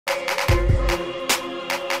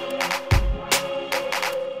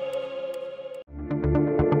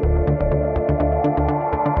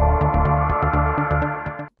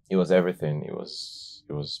was everything. It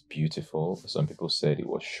was beautiful. Some people said it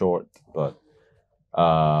was short, but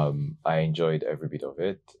I enjoyed every bit of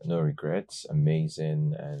it. No regrets.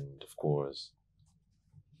 Amazing, and of course,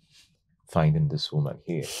 finding this woman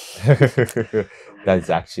here.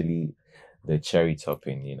 That's actually the cherry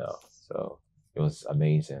topping, you know. So it was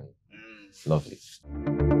amazing, lovely.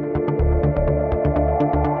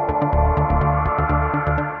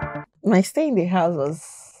 My stay in the house was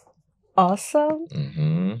awesome.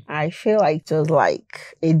 I feel like it was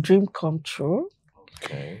like a dream come true.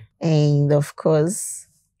 Okay. And of course,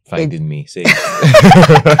 finding me, say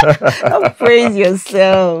don't praise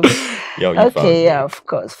yourself. Yo, okay, yeah, of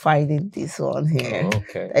course, finding this one here. Oh,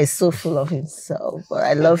 okay. Is so full of himself, but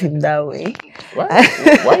I love him that way.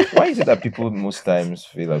 Why is it that people most times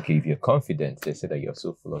feel okay if you're confident, they say that you're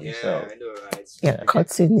so full of yourself? I know, right? You're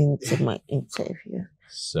cutting into my interview.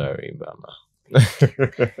 Sorry, Mama.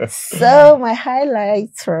 So my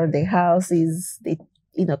highlights from the house is the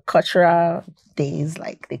cultural days,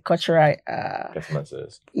 like the cultural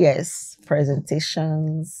performances. Yes,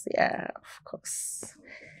 presentations, yeah, of course.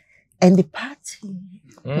 And the party.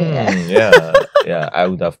 Yeah. I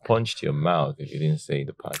would have punched your mouth if you didn't say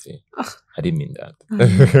the party. I didn't mean that.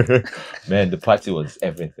 Man, the party was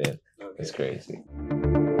everything. It's crazy.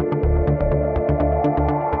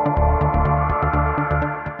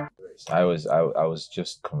 I was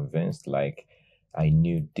just convinced, like I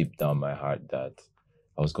knew deep down my heart that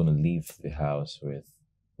I was gonna leave the house with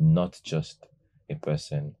not just a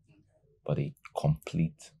person, but a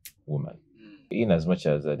complete woman. In as much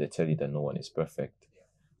as they tell you that no one is perfect,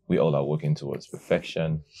 we all are working towards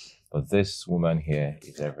perfection. But this woman here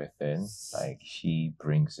is everything. Like she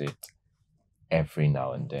brings it every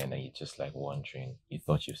now and then, and you're just like wondering. You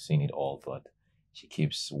thought you've seen it all, but she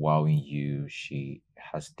keeps wowing you. She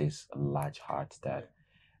has this large heart that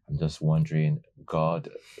I'm just wondering, God,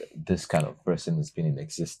 this kind of person has been in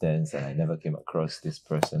existence, and I never came across this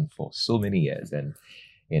person for so many years. And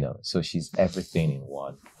so she's everything in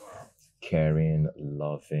one. Caring,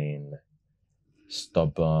 loving,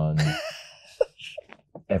 stubborn,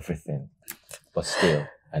 everything. But still,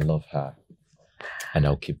 I love her. And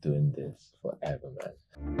I'll keep doing this forever, man.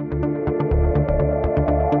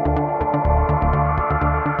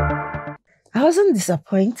 I wasn't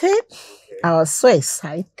disappointed. I was so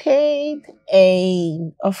excited.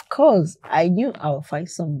 And of course, I knew I would find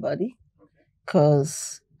somebody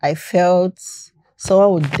because I felt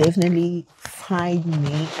someone would definitely find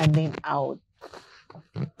me, and then I would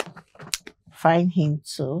find him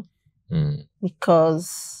too.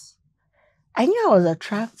 Because I knew I was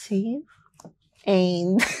attractive,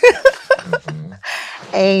 and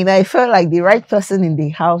and I felt like the right person in the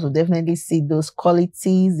house would definitely see those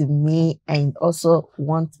qualities in me and also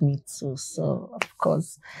want me to. So of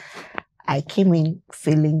course, I came in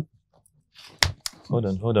feeling. Hold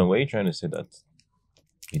on. Were you trying to say that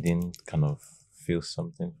you didn't kind of feel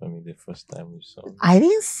something for me the first time we saw me? I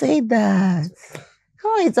didn't say that.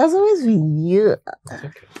 Oh, it has always been you. Okay.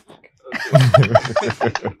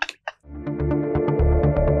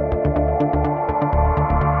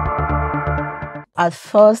 At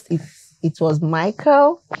first, it was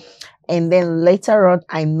Michael, and then later on,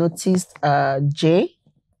 I noticed Jay,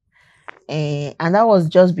 and that was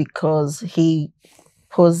just because he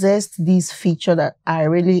possessed this feature that I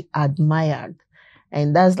really admired,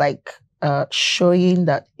 and that's like showing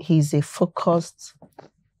that he's a focused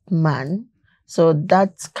man. So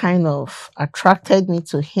that kind of attracted me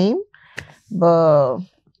to him. But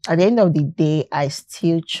at the end of the day, I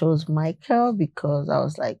still chose Michael because I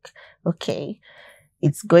was like, okay,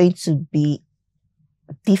 it's going to be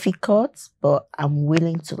difficult, but I'm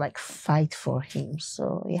willing to like fight for him.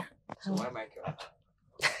 So yeah. So why Michael?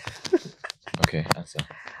 Okay, answer.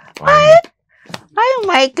 Why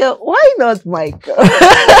Michael? Why not Michael?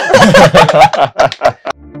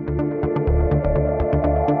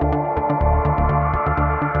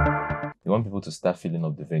 You want people to start filling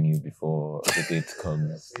up the venue before the date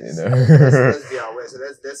comes, Let's be aware. So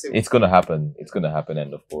let's say It's gonna happen. It's gonna happen,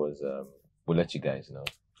 and of course, we'll let you guys know.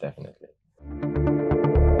 Definitely.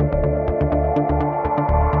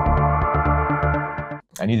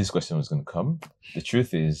 I knew this question was gonna come. The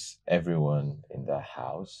truth is, everyone in that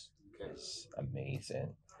house is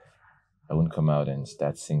amazing. I wouldn't come out and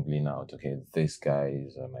start singling out, okay, these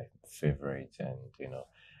guys are my favorite, and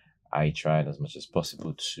I tried as much as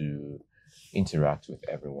possible to interact with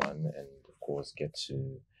everyone and of course get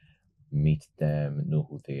to meet them, know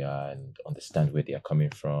who they are, and understand where they are coming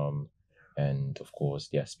from, and of course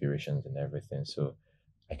their aspirations and everything. So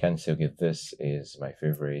I can't say, okay, this is my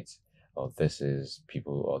favorite. or this is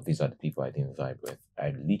people, or these are the people I didn't vibe with.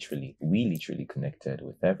 We literally connected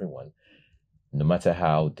with everyone, no matter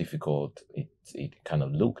how difficult it kind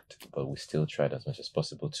of looked, but we still tried as much as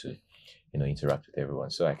possible to, interact with everyone.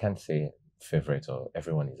 So I can't say favorite or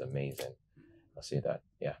everyone is amazing. I'll say that,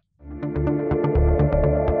 yeah.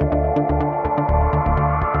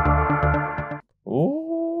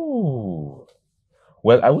 Ooh.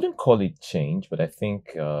 Well, I wouldn't call it change, but I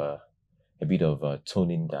think a bit of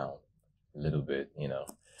toning down a little bit,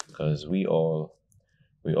 because we are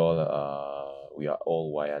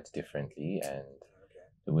all wired differently, and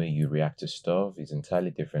the way you react to stuff is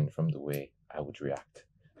entirely different from the way I would react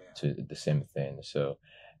to the same thing. So,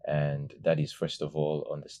 and that is first of all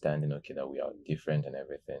understanding, okay, that we are different and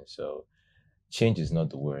everything. So, change is not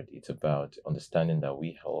the word. It's about understanding that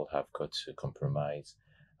we all have got to compromise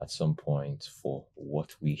at some point for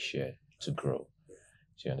what we share to grow.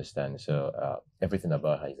 Do you understand? So, everything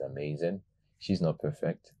about her is amazing. She's not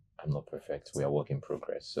perfect. I'm not perfect. We are work in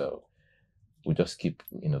progress. So we just keep,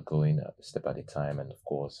 going a step at a time. And of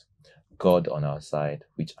course, God on our side,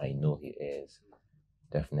 which I know He is,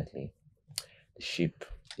 definitely. The ship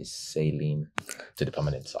is sailing to the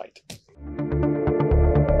permanent side.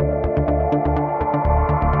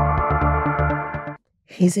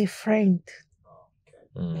 He's a friend.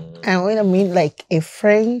 Mm. And when I mean like a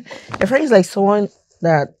friend is like someone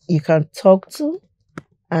that you can talk to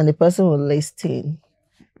and the person will listen.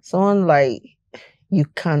 Someone like you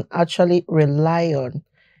can actually rely on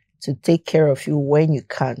to take care of you when you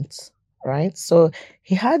can't, right? So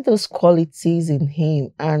he had those qualities in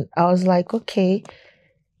him. And I was like, okay,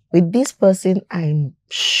 with this person, I'm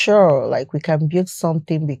sure like we can build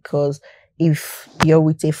something, because if you're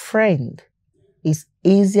with a friend, it's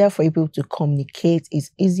easier for you people to communicate. It's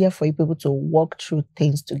easier for you people to walk through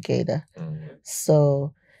things together.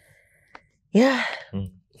 So, yeah. I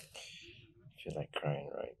feel like crying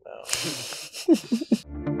right now.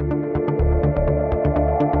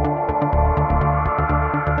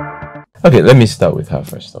 Okay, let me start with her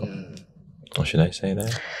first off. Or should I say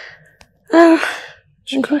that?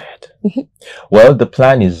 Go ahead. Well, the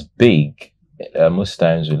plan is big. Most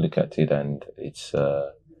times we look at it and it's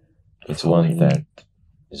one that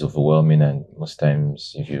is overwhelming, and most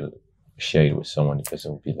times if you share it with someone, the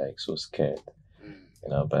person will be like so scared.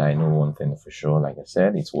 But I know one thing for sure, like I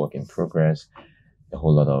said, it's work in progress. A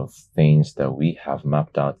whole lot of things that we have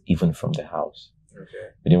mapped out, even from the house. Okay.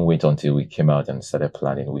 We didn't wait until we came out and started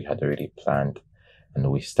planning. We had already planned, and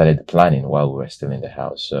we started planning while we were still in the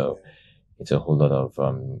house. So it's a whole lot of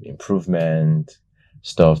improvement,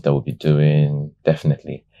 stuff that we'll be doing,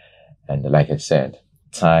 definitely. And like I said,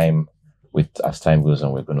 as time goes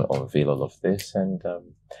on, we're going to unveil all of this, and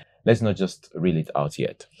let's not just reel it out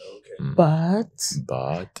yet. Okay. But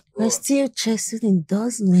we're still chasing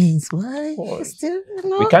endorsements. Why? course. Still,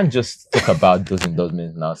 We can't just talk about those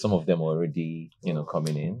endorsements now. Some of them are already,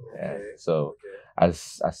 coming in. So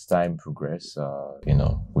as time progresses,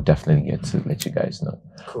 we'll definitely get to let you guys know.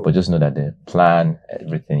 Cool. But just know that the plan,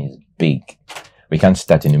 everything is big. We can't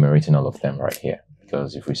start enumerating all of them right here,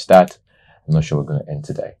 because if we start, I'm not sure we're going to end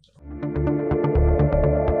today.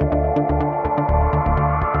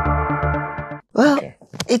 Well, Okay.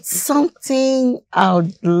 it's something I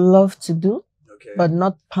would love to do, Okay. but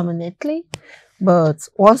not permanently. But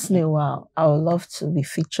once in a while, I would love to be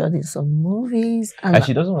featured in some movies. And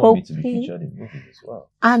she doesn't want me to be hoping- featured in movies as well.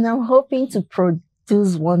 And I'm hoping to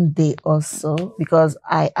produce one day also, because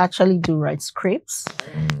I actually do write scripts.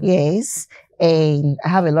 Yes. And I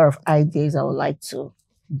have a lot of ideas I would like to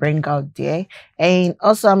bring out there. And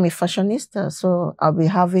also, I'm a fashionista, so I'll be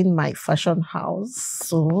having my fashion house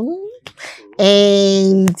soon.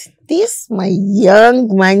 And this, my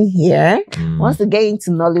young man here, wants to get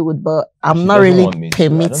into Nollywood, but I'm She not doesn't really want me to. I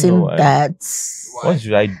don't know permitting why. that. What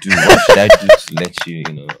should I do? What should I do to let you,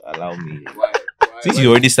 allow me? Why? Since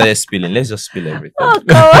you already started spilling, let's just spill everything. Oh,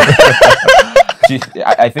 God.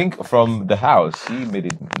 I think from the house, she made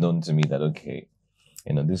it known to me that, okay,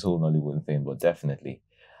 this whole Nollywood thing, but definitely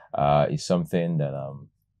is something that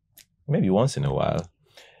maybe once in a while,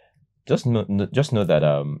 just know that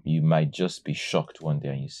you might just be shocked one day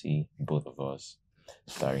and you see both of us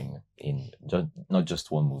starring in not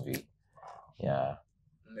just one movie. Yeah.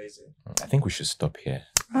 Amazing. I think we should stop here.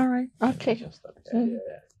 All right. Okay. Just stop here. Mm.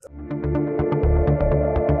 Yeah.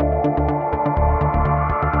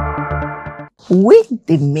 We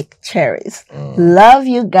the Make Cherries love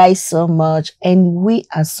you guys so much, and we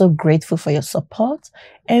are so grateful for your support,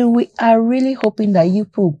 and we are really hoping that you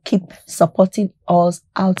will keep supporting us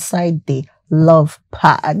outside the Love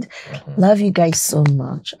Pad. Love you guys so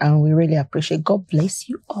much, and we really appreciate. God bless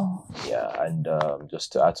you all. Yeah, and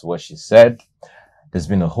just to add to what she said, there's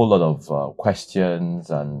been a whole lot of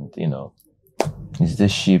questions, and is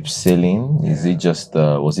this ship sailing? Is it just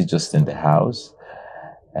was it just in the house?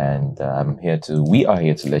 And we are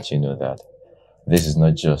here to let you know that this is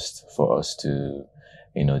not just for us to,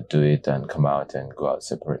 do it and come out and go out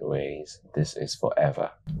separate ways. This is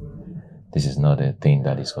forever. This is not a thing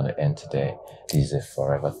that is going to end today. This is a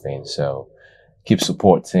forever thing. So keep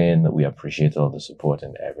supporting. We appreciate all the support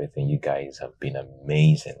and everything. You guys have been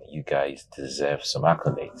amazing. You guys deserve some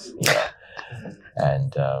accolades.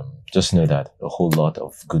 And just know that a whole lot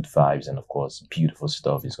of good vibes and, of course, beautiful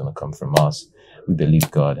stuff is going to come from us. We believe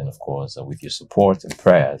God, and, of course, with your support and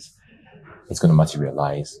prayers, it's going to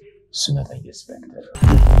materialize sooner than you expected.